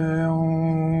Padme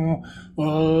Hum,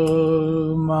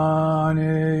 Om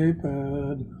Mani Padme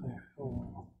Hum,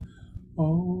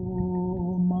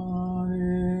 Om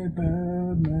Mani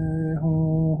Padme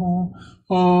Hum,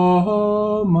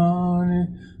 Om Mani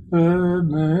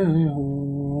Padme Hum,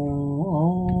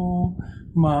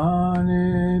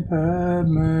 Mani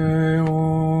Padme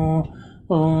Hum,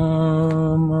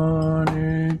 Om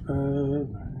Mani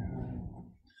Padme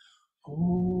Hum,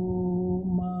 Om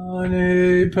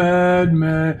Mani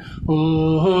Padme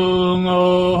Hum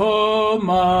Om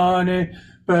Mani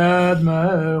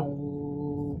Padme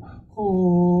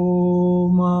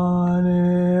Om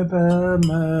Mani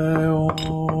Padme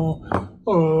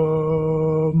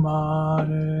Om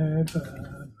Mani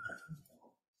Padme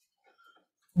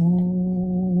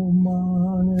Om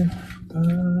Mani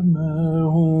Padme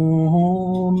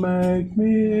Hum. Make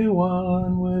me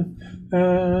one with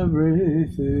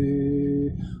everything.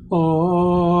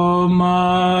 Om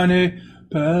Mani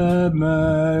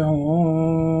Padme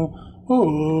Hum.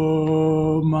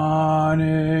 Om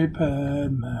Mani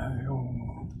Padme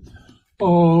Hum.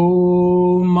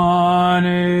 Om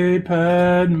Mani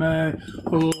Padme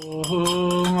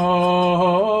Hum.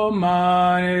 Om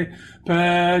Mani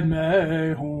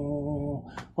Padme Hum.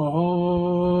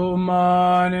 Om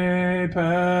Mani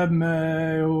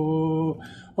Padme Hum.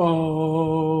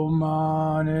 Om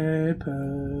Mani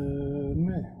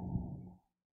Padme.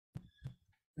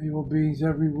 May all beings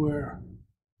everywhere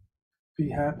be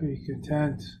happy,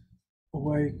 content,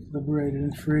 awake, liberated,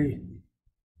 and free.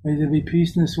 May there be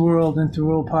peace in this world and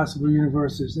through all possible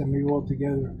universes, and may we all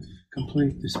together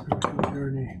complete the spiritual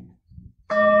journey.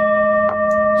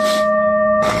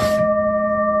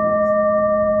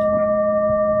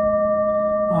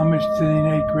 Homage to the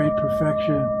innate great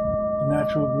perfection, the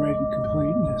natural great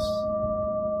completeness,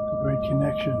 the great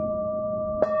connection.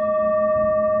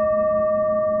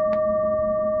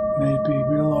 May it be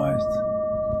realized,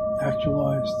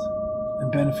 actualized,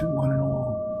 and benefit one and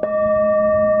all.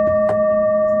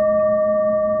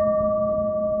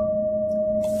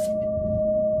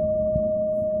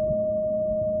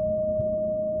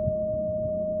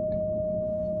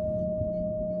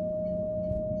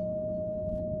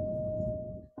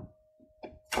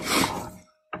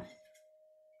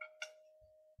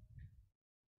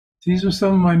 These were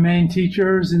some of my main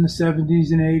teachers in the 70s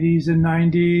and 80s and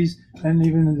 90s, and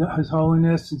even His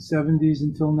Holiness in 70s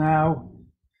until now.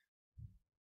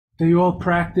 They all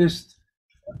practiced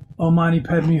Om Mani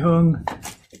Padme Hum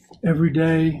every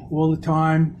day, all the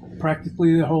time,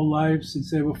 practically their whole lives since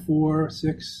they were 4 or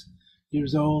 6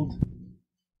 years old.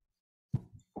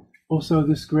 Also,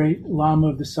 this great Lama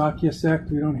of the Sakya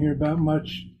sect, we don't hear about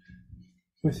much,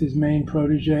 with his main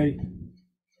protege,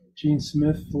 Gene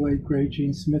Smith, the late great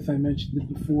Gene Smith, I mentioned it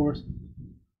before,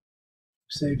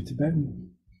 saved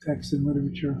Tibetan texts and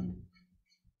literature.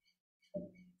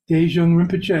 Dejung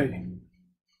Rinpoche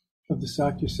of the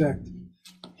Sakya sect.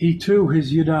 He too,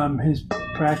 his yidam, his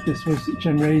practice was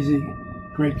Chenrezi,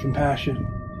 great compassion.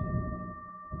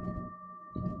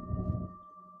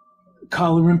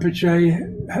 Kala Rinpoche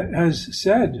has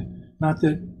said, not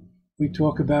that we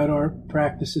talk about our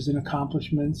practices and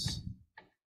accomplishments,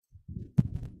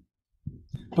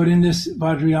 but in this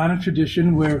Vajrayana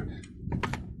tradition, where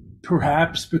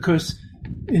perhaps because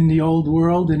in the old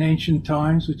world, in ancient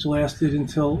times, which lasted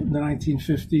until the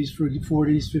 1950s,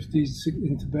 40s, 50s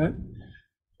in Tibet,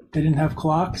 they didn't have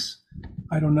clocks.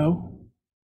 I don't know.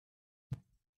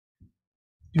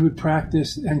 You would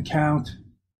practice and count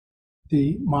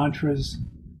the mantras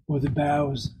or the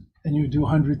bows, and you would do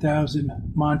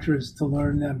 100,000 mantras to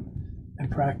learn them and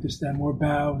practice them, or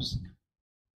bows,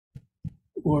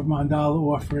 or mandala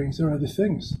offerings, or other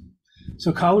things.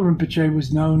 So Kala Rinpoche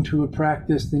was known to have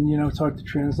practiced, and it's hard to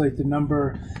translate the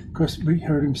number. Of course, we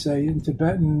heard him say in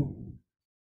Tibetan,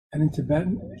 and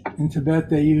in Tibet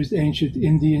they used ancient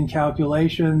Indian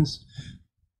calculations.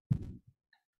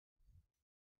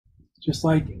 Just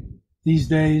like these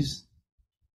days,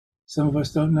 some of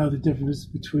us don't know the difference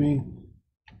between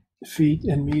feet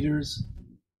and meters,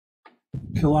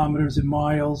 kilometers and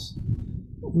miles.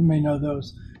 We may know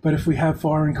those. But if we have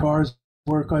foreign cars,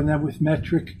 work on them with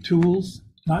metric tools,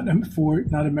 not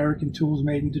American tools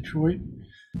made in Detroit,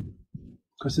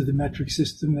 because of the metric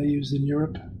system they use in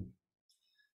Europe.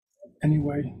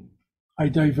 Anyway, I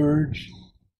diverge,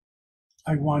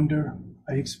 I wander,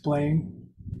 I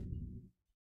explain,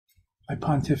 I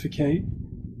pontificate,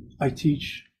 I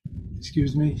teach,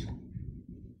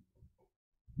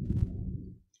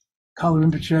 Kala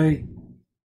Rinpoche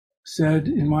said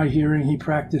in my hearing he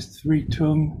practiced 3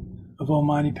 tung of Om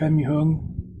Mani Padme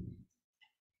Hum.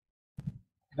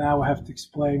 Now I have to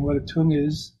explain what a tung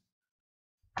is.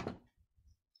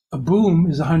 A boom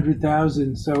is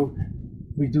 100,000, so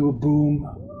we do a boom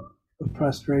of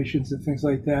prostrations and things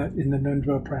like that in the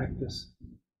Nundra practice.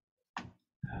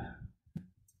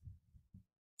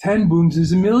 10 booms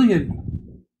is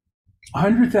 1,000,000.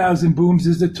 100,000 booms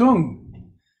is a tung.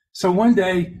 So one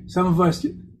day, some of us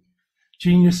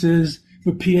geniuses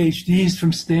with PhDs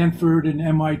from Stanford and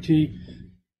MIT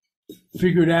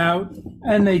figured out,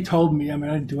 and they told me, I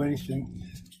didn't do anything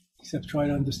except try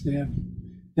to understand.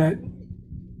 that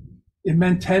it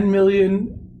meant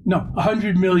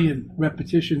 100 million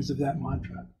repetitions of that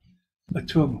mantra.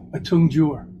 Atung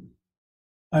Jur.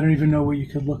 I don't even know where you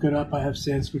could look it up. I have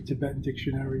Sanskrit Tibetan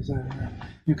dictionaries. I don't know.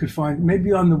 You could find,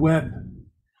 maybe on the web.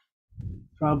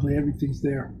 Probably everything's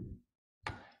there.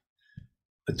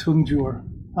 Atung Jur.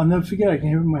 I'll never forget, I can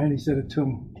hear it in my head, he said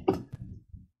Atung.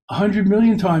 100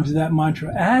 million times of that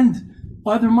mantra and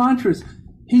other mantras.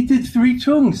 He did 3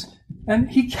 tungs and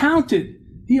he counted.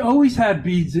 He always had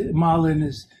beads, mala in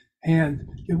his hand.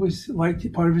 It was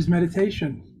like part of his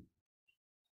meditation.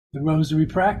 The rosary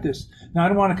practice. Now, I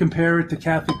don't want to compare it to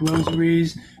Catholic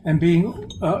rosaries and being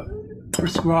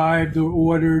prescribed or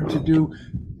ordered to do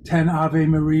 10 Ave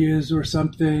Marias or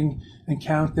something and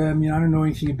count them. I don't know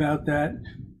anything about that.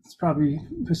 It's probably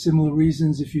for similar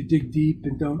reasons if you dig deep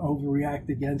and don't overreact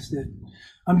against it.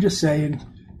 I'm just saying,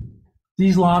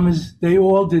 these lamas, they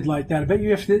all did like that. I bet you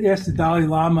have to ask the Dalai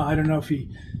Lama. I don't know if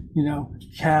he,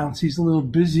 counts. He's a little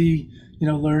busy,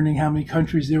 learning how many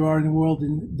countries there are in the world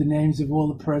and the names of all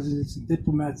the presidents and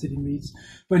diplomats that he meets.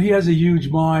 But he has a huge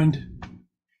mind.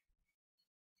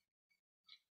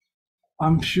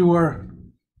 I'm sure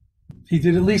he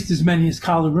did at least as many as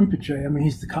Kala Rinpoche. I mean,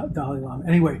 he's the Dalai Lama.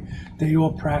 Anyway, they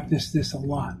all practice this a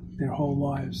lot, their whole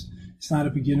lives. It's not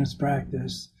a beginner's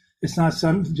practice. It's not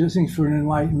something for an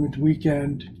enlightenment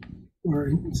weekend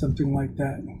or something like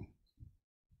that.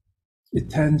 It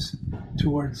tends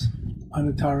towards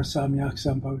Anuttara Samyak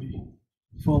Sambodhi,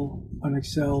 full,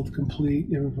 unexcelled, complete,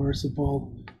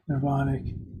 irreversible,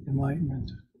 nirvanic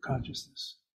enlightenment,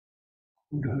 consciousness,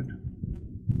 Buddhahood.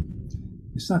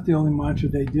 It's not the only mantra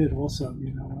they did also,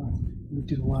 we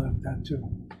did a lot of that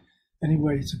too.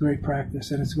 Anyway, it's a great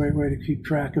practice and it's a great way to keep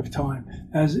track of time.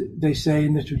 As they say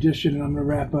in the tradition, and I'm going to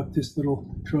wrap up this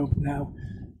little trope now,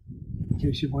 in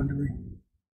case you're wondering.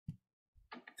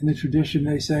 In the tradition,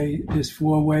 they say there's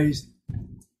 4 ways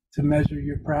to measure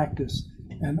your practice.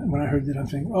 And when I heard that, I'm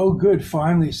thinking, oh, good,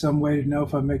 finally some way to know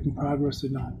if I'm making progress or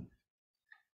not.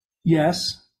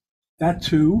 Yes, that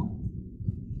too.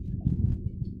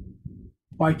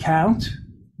 By count,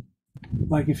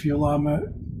 like if your Lama,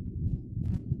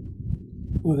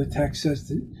 or the text says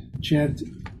to chant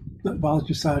the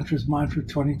Vajrasattva's mantra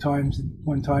 1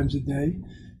 times a day,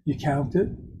 you count it.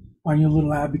 On your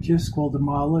little abacus called the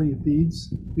mala, your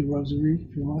beads, your rosary,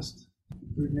 if you must,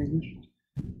 or in English.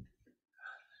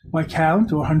 By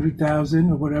count, or 100,000,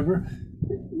 or whatever.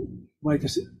 Like I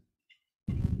said,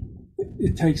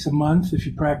 it takes a month if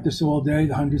you practice all day,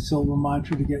 the 100-syllable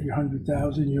mantra to get your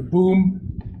 100,000. Your boom.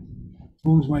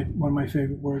 Boom's one of my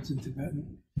favorite words in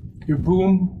Tibetan. Your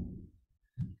boom.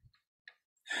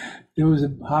 There was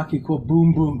a hockey called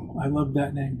Boom Boom. I love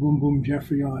that name, Boom Boom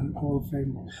Jeffrey on Hall of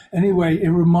Fame. Anyway, it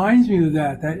reminds me of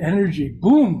that energy.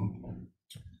 Boom!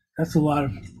 That's a lot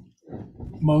of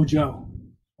mojo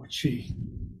or chi.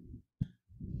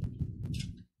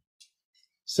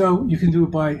 So you can do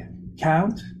it by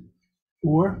count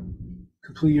or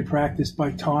complete your practice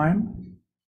by time.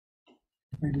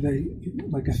 Maybe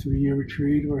like a 3-year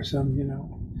retreat or some,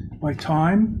 by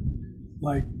time,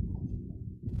 like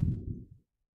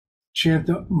chant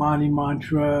the Mani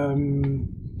mantra 1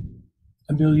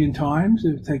 million times.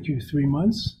 It would take you 3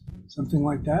 months, something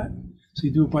like that. So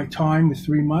you do it by time with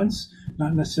 3 months,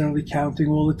 not necessarily counting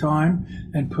all the time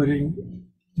and putting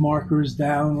markers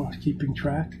down or keeping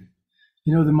track.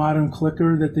 The modern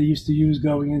clicker that they used to use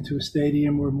going into a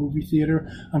stadium or a movie theater,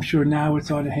 I'm sure now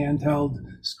it's on a handheld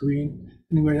screen.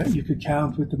 Anyway, you could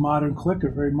count with the modern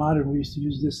clicker, very modern. We used to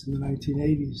use this in the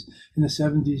 1980s. In the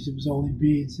 70s, it was only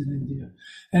beads in India.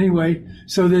 Anyway,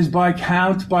 so there's by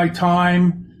count, by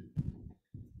time.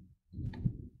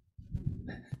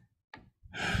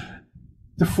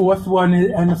 The fourth one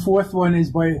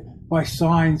is by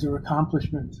signs or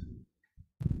accomplishment.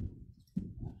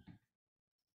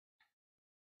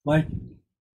 Like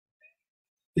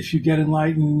if you get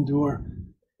enlightened, or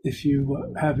if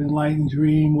you have an enlightened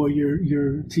dream, or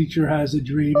your teacher has a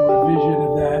dream or a vision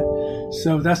of that.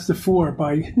 So that's the 4,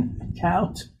 by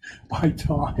count, by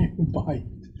time, by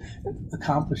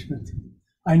accomplishment.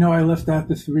 I know I left out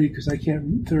the 3 because I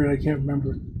can't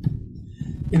remember.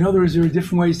 In other words, there are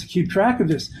different ways to keep track of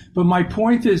this. But my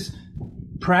point is,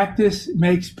 practice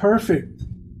makes perfect.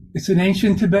 It's an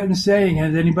ancient Tibetan saying.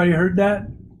 Has anybody heard that?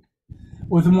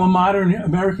 Or the more modern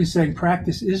American saying,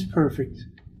 practice is perfect.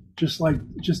 Just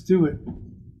do it.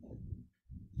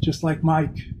 Just like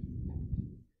Mike.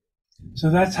 So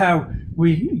that's how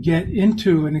we get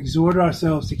into and exhort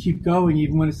ourselves to keep going,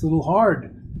 even when it's a little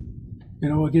hard.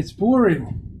 It gets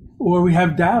boring, or we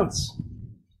have doubts.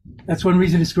 That's one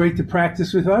reason it's great to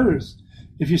practice with others.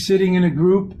 If you're sitting in a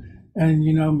group And,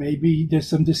 maybe there's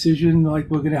some decision like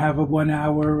we're going to have a 1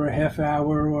 hour or a half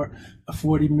hour or a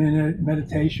 40-minute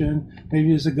meditation. Maybe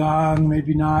there's a gong,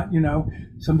 maybe not,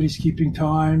 somebody's keeping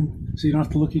time. So you don't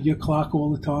have to look at your clock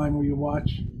all the time or your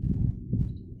watch.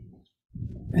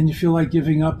 And you feel like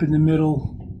giving up in the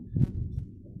middle,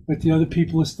 but the other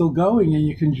people are still going and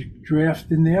you can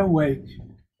draft in their wake.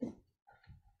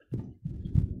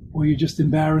 Or you're just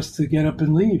embarrassed to get up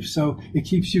and leave. So it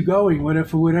keeps you going,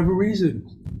 for whatever reason.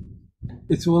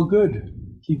 It's all good.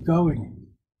 Keep going.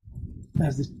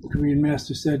 As the Korean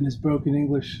master said in his broken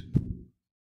English,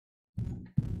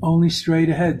 only straight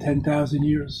ahead 10,000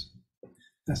 years.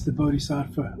 That's the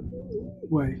Bodhisattva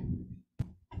way.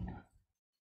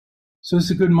 So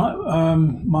it's a good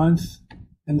month,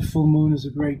 and the full moon is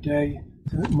a great day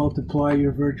to multiply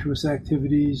your virtuous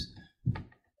activities,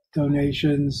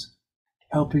 donations,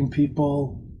 helping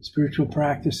people, spiritual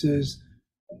practices,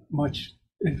 much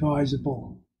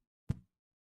advisable,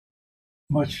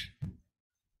 much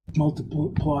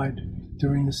multiplied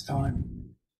during this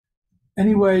time.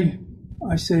 Anyway,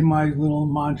 I say my little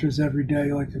mantras every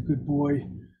day like a good boy,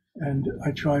 and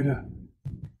I try to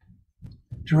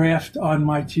draft on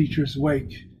my teacher's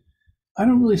wake. I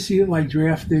don't really see it like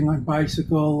drafting on a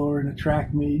bicycle or in a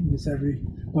track meet, and it's every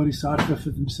bodhisattva for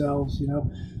themselves,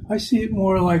 I see it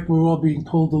more like we're all being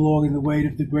pulled along in the weight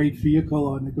of the great vehicle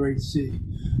on the great sea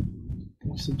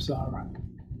of samsara.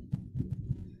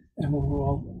 And we're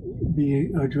all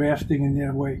being drafting in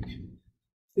their wake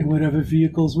in whatever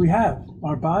vehicles we have,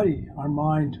 our body, our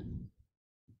mind,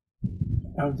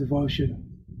 our devotion,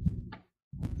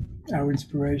 our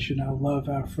inspiration, our love,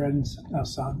 our friends, our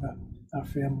sangha, our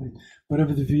family.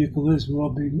 Whatever the vehicle is, we're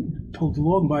all being pulled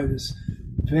along by this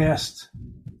vast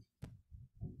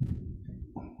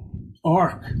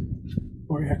ark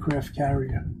or aircraft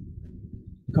carrier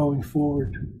going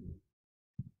forward.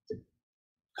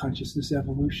 Consciousness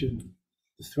evolution,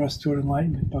 the thrust toward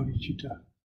enlightenment, bodhicitta.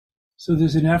 So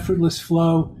there's an effortless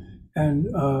flow and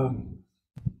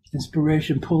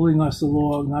inspiration pulling us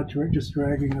along, not just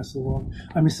dragging us along.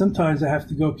 I mean, sometimes I have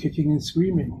to go kicking and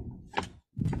screaming,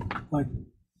 like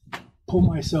pull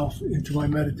myself into my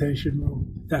meditation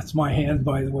room. That's my hand,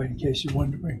 by the way, in case you're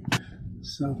wondering.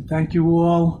 So thank you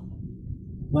all.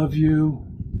 Love you.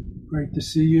 Great to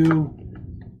see you.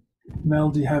 Mel,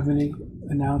 do you have any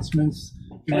announcements?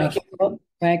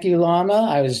 Thank you, Lama.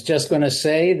 I was just going to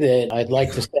say that I'd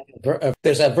like to say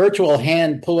there's a virtual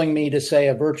hand pulling me to say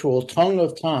a virtual tongue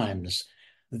of times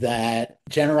that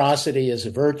generosity is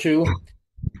a virtue,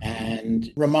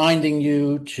 and reminding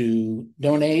you to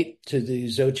donate to the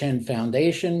Dzogchen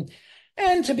Foundation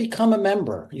and to become a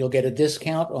member. You'll get a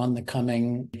discount on the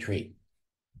coming retreat.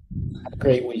 Have a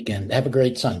great weekend. Have a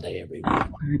great Sunday,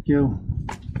 everyone. Thank you.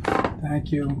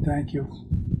 Thank you. Thank you.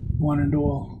 One and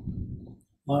all.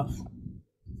 Love.